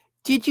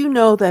Did you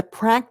know that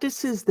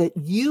practices that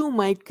you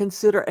might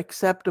consider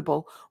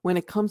acceptable when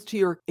it comes to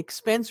your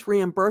expense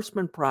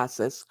reimbursement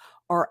process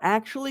are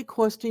actually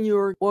costing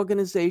your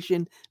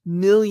organization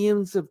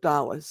millions of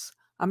dollars?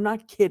 I'm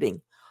not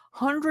kidding.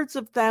 Hundreds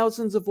of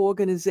thousands of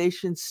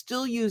organizations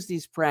still use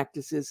these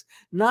practices,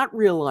 not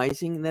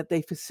realizing that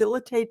they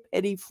facilitate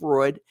petty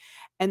fraud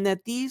and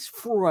that these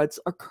frauds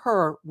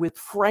occur with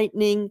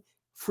frightening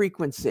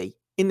frequency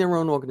in their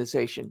own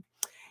organization.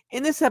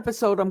 In this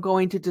episode, I'm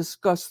going to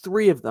discuss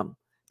three of them.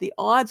 The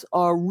odds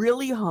are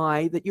really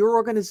high that your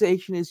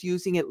organization is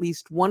using at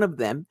least one of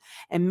them,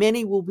 and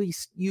many will be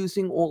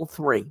using all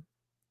three.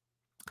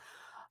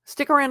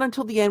 Stick around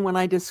until the end when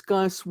I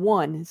discuss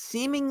one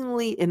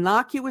seemingly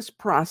innocuous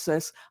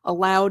process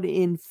allowed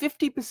in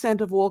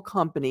 50% of all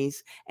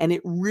companies, and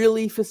it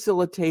really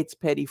facilitates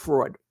petty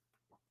fraud.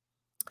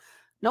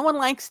 No one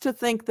likes to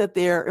think that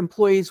their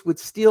employees would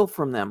steal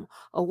from them.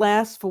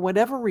 Alas, for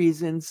whatever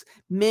reasons,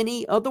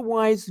 many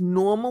otherwise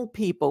normal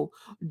people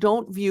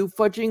don't view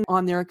fudging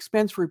on their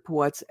expense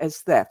reports as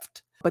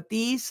theft. But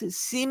these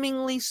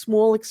seemingly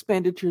small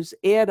expenditures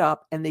add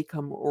up and they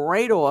come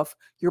right off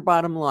your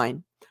bottom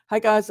line. Hi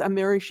guys, I'm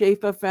Mary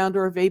Schaefer,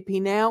 founder of AP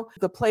Now,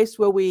 the place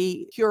where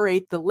we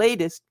curate the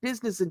latest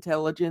business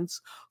intelligence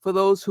for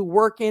those who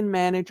work in,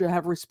 manage, or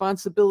have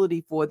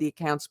responsibility for the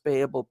accounts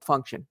payable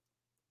function.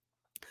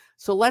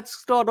 So let's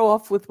start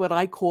off with what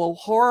I call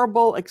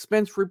horrible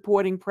expense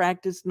reporting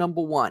practice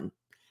number one,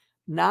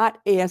 not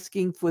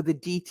asking for the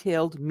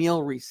detailed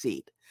meal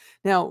receipt.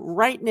 Now,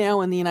 right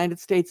now in the United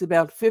States,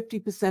 about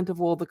 50%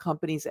 of all the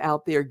companies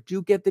out there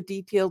do get the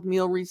detailed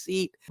meal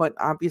receipt, but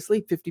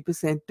obviously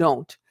 50%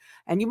 don't.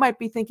 And you might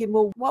be thinking,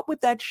 well, what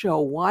would that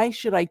show? Why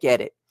should I get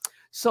it?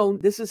 So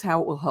this is how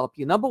it will help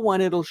you. Number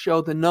one, it'll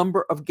show the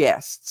number of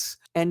guests.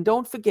 And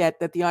don't forget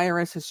that the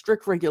IRS has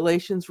strict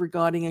regulations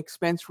regarding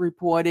expense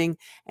reporting,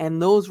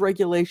 and those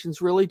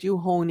regulations really do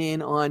hone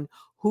in on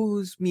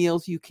whose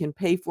meals you can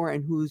pay for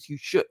and whose you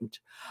shouldn't.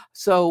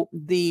 So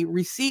the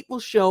receipt will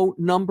show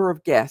number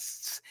of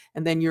guests,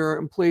 and then your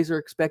employees are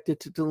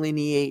expected to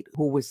delineate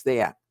who was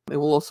there. It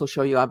will also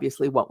show you,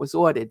 obviously, what was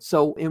ordered.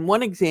 So in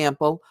one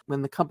example,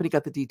 when the company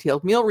got the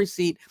detailed meal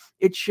receipt,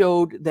 it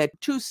showed that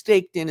 2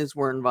 steak dinners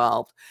were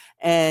involved.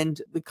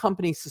 And the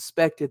company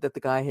suspected that the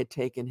guy had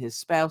taken his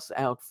spouse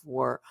out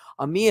for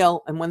a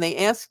meal. And when they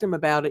asked him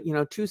about it,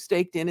 2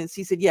 steak dinners,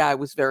 he said, yeah, I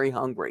was very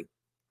hungry.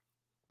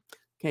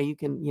 Okay, you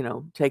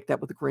can, take that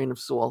with a grain of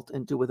salt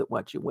and do with it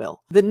what you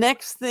will. The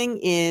next thing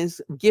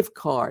is gift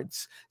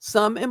cards.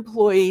 Some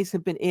employees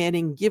have been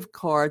adding gift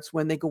cards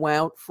when they go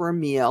out for a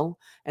meal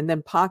and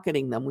then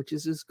pocketing them, which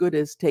is as good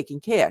as taking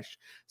cash.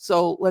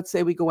 So let's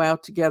say we go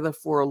out together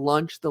for a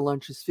lunch. The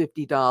lunch is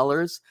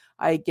 $50.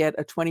 I get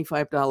a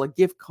 $25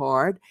 gift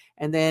card.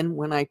 And then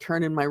when I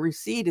turn in my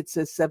receipt, it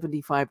says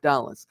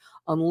 $75.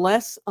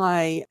 Unless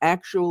I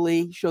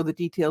actually show the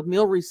detailed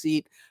meal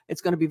receipt,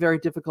 it's going to be very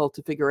difficult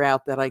to figure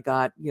out that I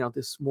got,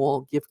 this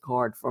small gift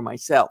card for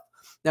myself.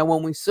 Now,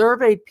 when we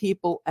surveyed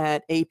people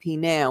at AP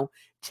Now,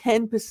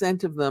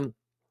 10% of them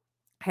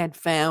had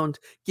found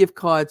gift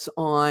cards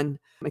on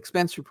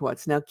expense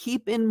reports. Now,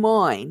 keep in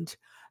mind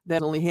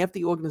that only half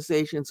the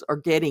organizations are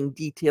getting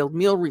detailed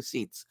meal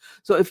receipts.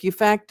 So if you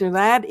factor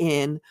that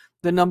in,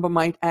 the number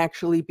might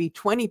actually be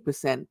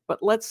 20%.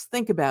 But let's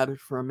think about it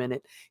for a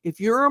minute. If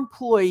your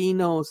employee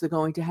knows they're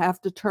going to have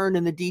to turn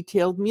in a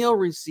detailed meal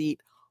receipt,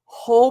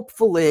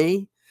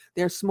 hopefully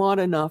they're smart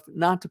enough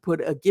not to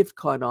put a gift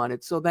card on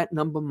it, so that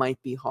number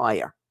might be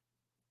higher.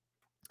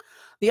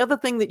 The other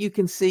thing that you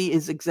can see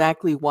is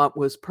exactly what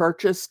was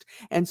purchased.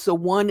 And so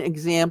one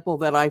example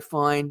that I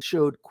find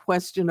showed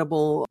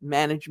questionable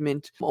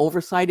management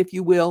oversight, if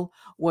you will,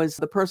 was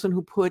the person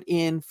who put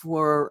in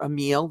for a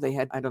meal. They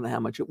had, I don't know how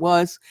much it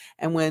was.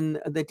 And when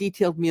the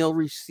detailed meal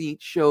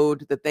receipt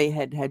showed that they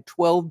had had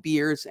 12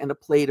 beers and a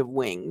plate of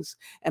wings.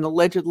 And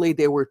allegedly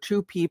there were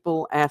 2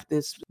 people at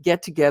this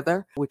get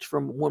together, which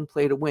from 1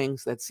 plate of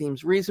wings, that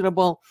seems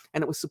reasonable.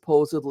 And it was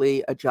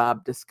supposedly a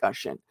job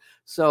discussion.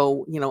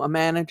 So, a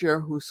manager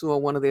who saw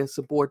one of their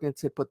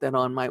subordinates had put that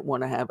on might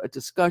want to have a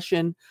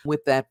discussion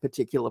with that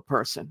particular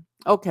person.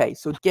 Okay,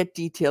 so get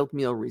detailed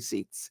meal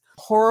receipts.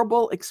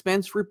 Horrible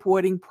expense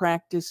reporting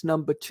practice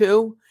number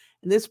 2,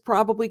 and this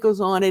probably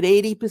goes on at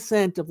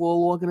 80% of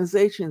all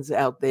organizations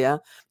out there,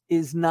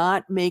 is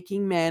not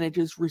making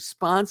managers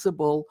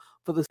responsible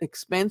for the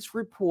expense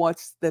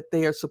reports that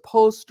they are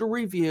supposed to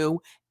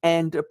review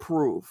and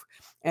approve.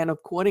 And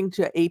according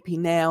to AP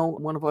Now,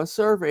 one of our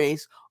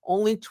surveys,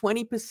 only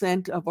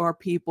 20% of our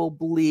people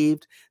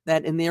believed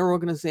that in their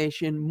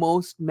organization,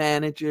 most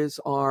managers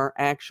are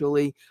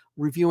actually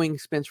reviewing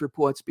expense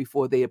reports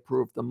before they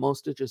approve them.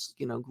 Most are just,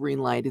 green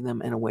lighting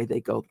them and away they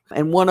go.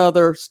 And one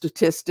other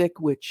statistic,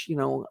 which,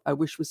 I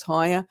wish was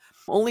higher,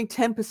 only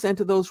 10%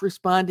 of those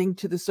responding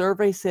to the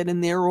survey said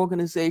in their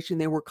organization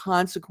there were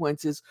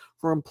consequences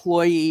for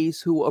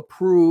employees who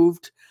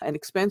approved an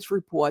expense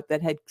report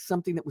that had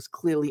something that was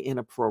clearly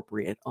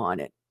inappropriate on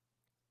it.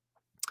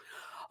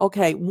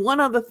 Okay,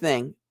 one other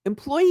thing.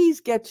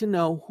 Employees get to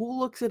know who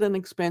looks at an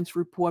expense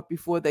report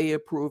before they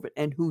approve it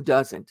and who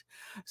doesn't.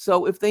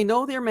 So if they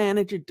know their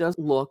manager does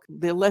look,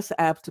 they're less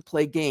apt to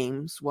play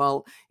games.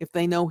 While if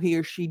they know he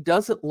or she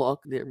doesn't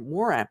look, they're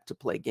more apt to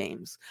play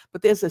games.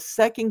 But there's a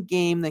second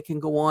game that can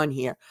go on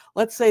here.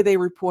 Let's say they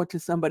report to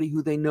somebody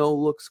who they know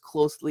looks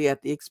closely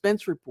at the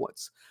expense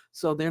reports.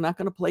 So they're not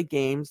going to play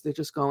games. They're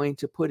just going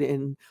to put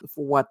in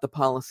for what the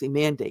policy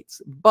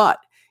mandates. But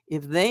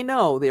if they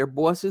know their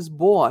boss's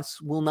boss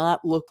will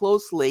not look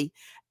closely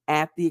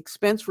at the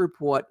expense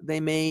report, they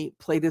may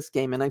play this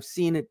game, and I've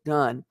seen it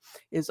done,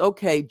 is,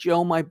 okay,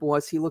 Joe, my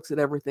boss, he looks at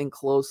everything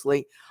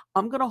closely.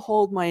 I'm going to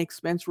hold my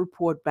expense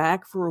report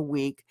back for a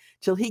week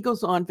till he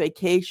goes on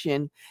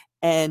vacation,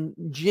 and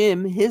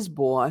Jim, his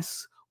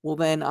boss, well,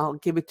 then I'll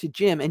give it to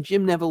Jim, and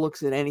Jim never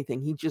looks at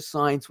anything. He just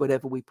signs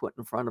whatever we put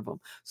in front of him.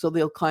 So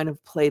they'll kind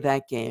of play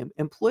that game.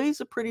 Employees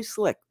are pretty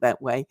slick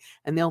that way,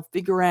 and they'll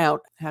figure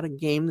out how to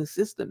game the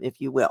system, if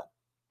you will.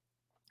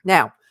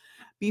 Now,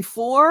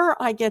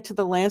 before I get to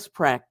the last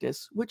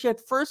practice, which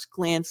at first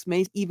glance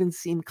may even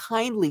seem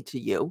kindly to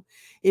you,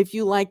 if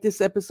you like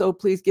this episode,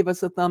 please give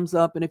us a thumbs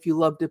up. And if you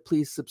loved it,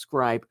 please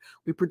subscribe.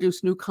 We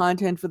produce new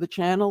content for the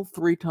channel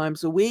 3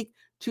 times a week.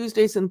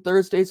 Tuesdays and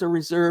Thursdays are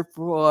reserved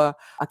for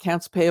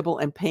accounts payable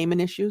and payment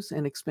issues,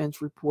 and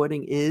expense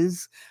reporting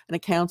is an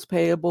accounts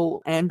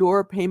payable and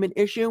or payment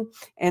issue.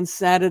 And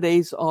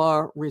Saturdays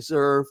are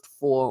reserved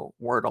for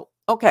Wordle.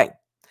 Okay,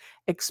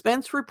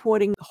 expense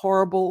reporting,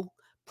 horrible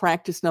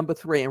practice number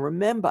 3. And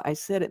remember, I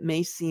said it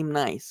may seem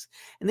nice.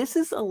 And this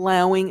is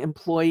allowing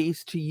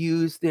employees to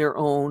use their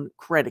own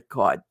credit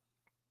card.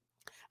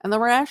 And the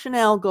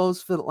rationale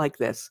goes for like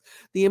this.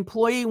 The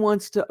employee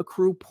wants to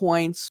accrue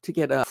points to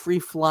get a free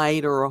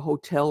flight or a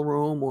hotel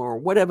room or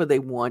whatever they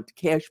want,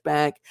 cash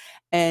back.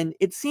 And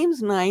it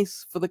seems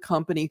nice for the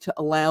company to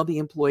allow the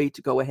employee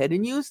to go ahead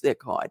and use their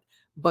card.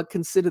 But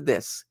consider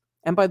this.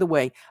 And by the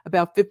way,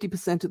 about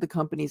 50% of the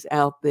companies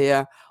out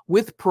there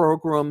with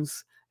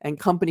programs and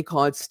company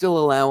cards still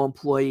allow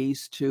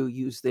employees to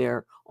use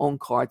their own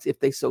cards if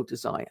they so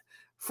desire.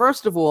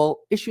 First of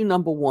all, issue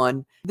number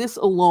 1, this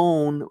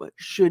alone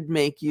should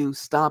make you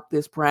stop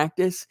this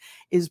practice,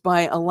 is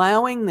by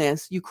allowing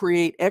this, you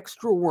create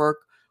extra work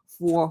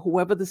for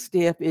whoever the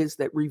staff is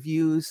that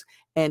reviews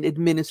and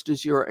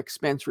administers your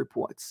expense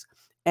reports.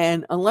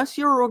 And unless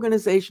your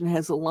organization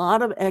has a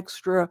lot of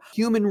extra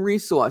human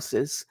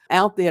resources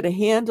out there to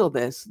handle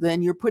this,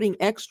 then you're putting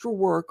extra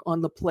work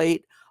on the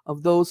plate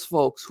of those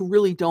folks who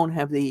really don't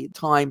have the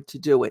time to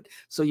do it.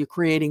 So you're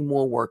creating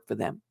more work for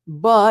them.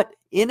 But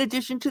in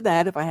addition to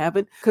that, if I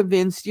haven't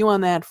convinced you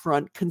on that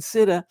front,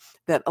 consider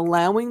that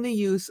allowing the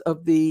use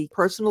of the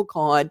personal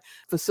card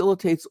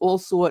facilitates all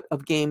sort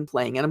of game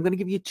playing. And I'm going to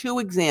give you 2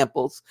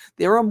 examples.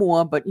 There are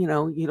more, but you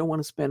don't want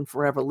to spend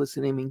forever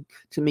listening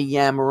to me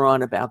yammer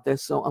on about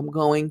this. So I'm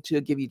going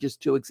to give you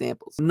just 2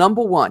 examples.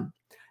 Number 1,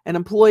 an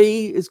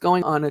employee is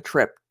going on a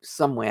trip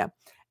somewhere,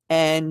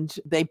 and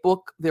they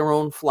book their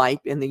own flight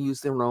and they use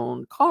their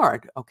own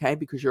card, okay,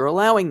 because you're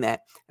allowing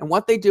that. And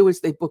what they do is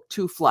they book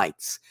 2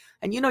 flights.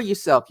 And you know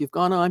yourself, you've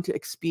gone on to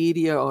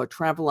Expedia or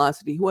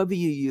Travelocity, whoever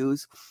you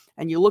use,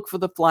 and you look for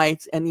the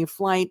flights, and your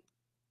flight,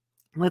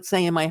 let's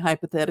say in my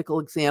hypothetical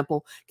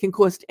example, can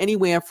cost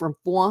anywhere from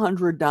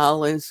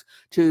 $400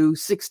 to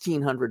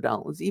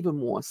 $1,600, even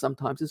more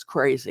sometimes. It's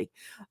crazy.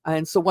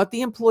 And so what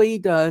the employee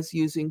does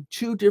using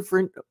 2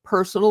 different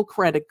personal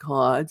credit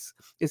cards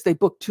is they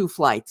book 2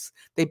 flights.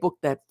 They book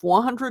that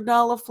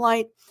 $400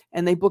 flight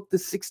and they book the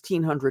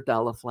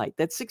 $1,600 flight.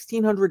 That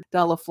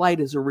 $1,600 flight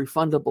is a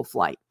refundable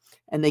flight.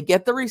 And they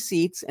get the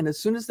receipts, and as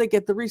soon as they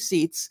get the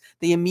receipts,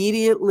 they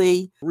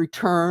immediately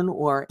return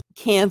or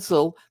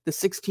cancel the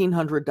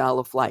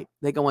 $1,600 flight.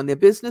 They go on their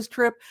business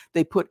trip,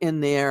 they put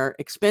in their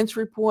expense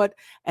report,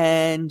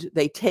 and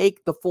they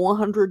take the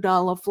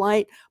 $400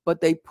 flight, but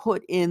they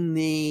put in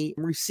the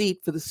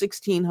receipt for the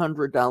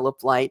 $1,600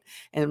 flight,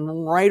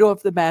 and right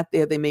off the bat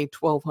there, they made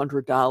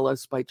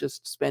 $1,200 by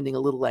just spending a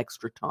little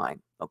extra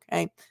time.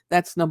 Okay,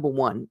 that's number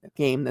 1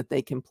 game that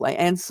they can play.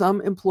 And some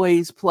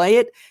employees play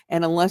it,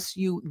 and unless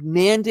you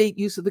mandate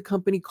use of the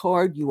company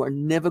card, you are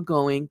never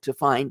going to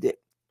find it.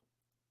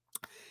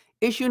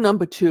 Issue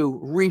number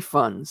 2,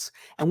 refunds.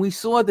 And we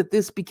saw that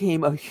this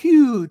became a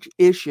huge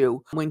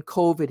issue when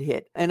COVID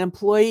hit. An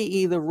employee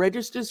either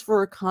registers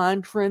for a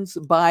conference,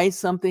 buys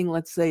something,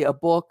 let's say a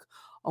book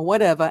or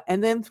whatever,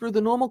 and then through the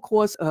normal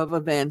course of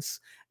events,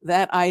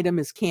 that item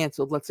is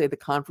canceled. Let's say the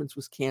conference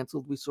was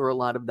canceled. We saw a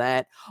lot of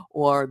that.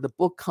 Or the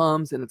book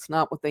comes and it's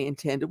not what they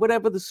intended.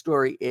 Whatever the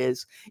story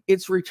is,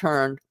 it's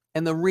returned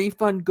and the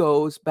refund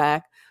goes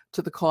back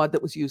to the card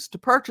that was used to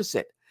purchase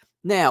it.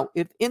 Now,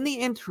 if in the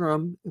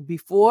interim,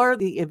 before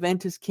the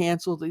event is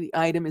canceled, the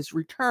item is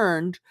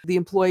returned, the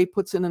employee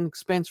puts in an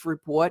expense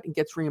report and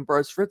gets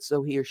reimbursed for it,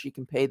 so he or she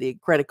can pay the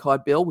credit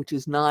card bill, which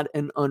is not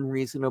an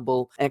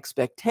unreasonable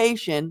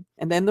expectation.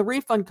 And then the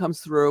refund comes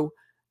through.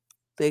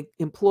 The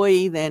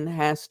employee then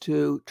has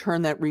to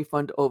turn that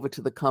refund over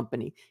to the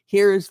company.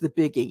 Here is the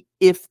biggie,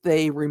 if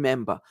they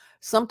remember.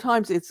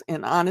 Sometimes it's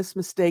an honest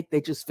mistake,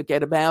 they just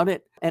forget about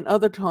it. And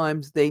other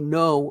times they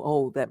know,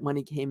 oh, that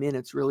money came in,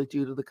 it's really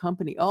due to the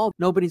company. Oh,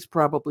 nobody's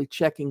probably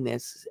checking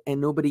this,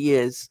 and nobody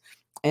is.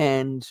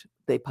 And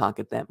they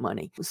pocket that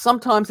money.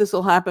 Sometimes this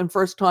will happen.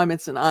 First time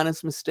it's an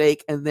honest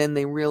mistake, and then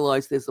they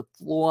realize there's a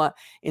flaw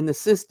in the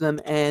system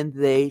and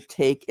they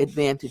take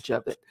advantage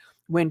of it.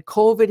 When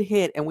COVID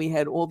hit and we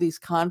had all these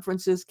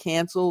conferences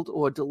canceled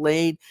or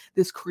delayed,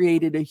 this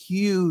created a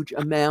huge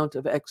amount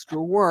of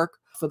extra work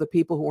for the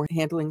people who were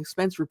handling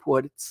expense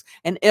reports,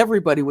 and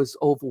everybody was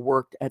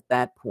overworked at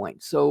that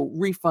point. So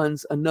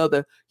refunds,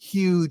 another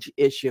huge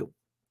issue.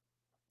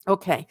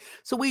 Okay,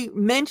 so we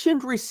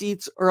mentioned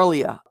receipts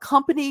earlier.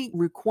 Company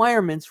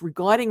requirements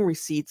regarding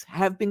receipts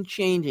have been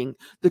changing.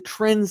 The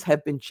trends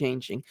have been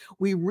changing.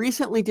 We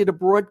recently did a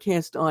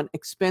broadcast on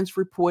expense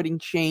reporting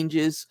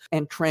changes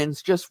and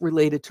trends just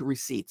related to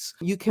receipts.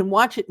 You can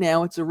watch it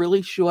now. It's a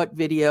really short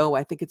video.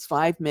 I think it's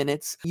 5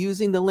 minutes,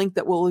 using the link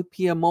that will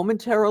appear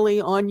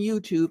momentarily on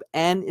YouTube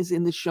and is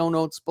in the show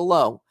notes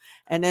below.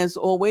 And as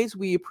always,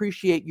 we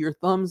appreciate your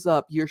thumbs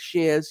up, your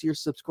shares, your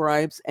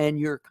subscribes, and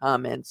your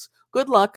comments. Good luck.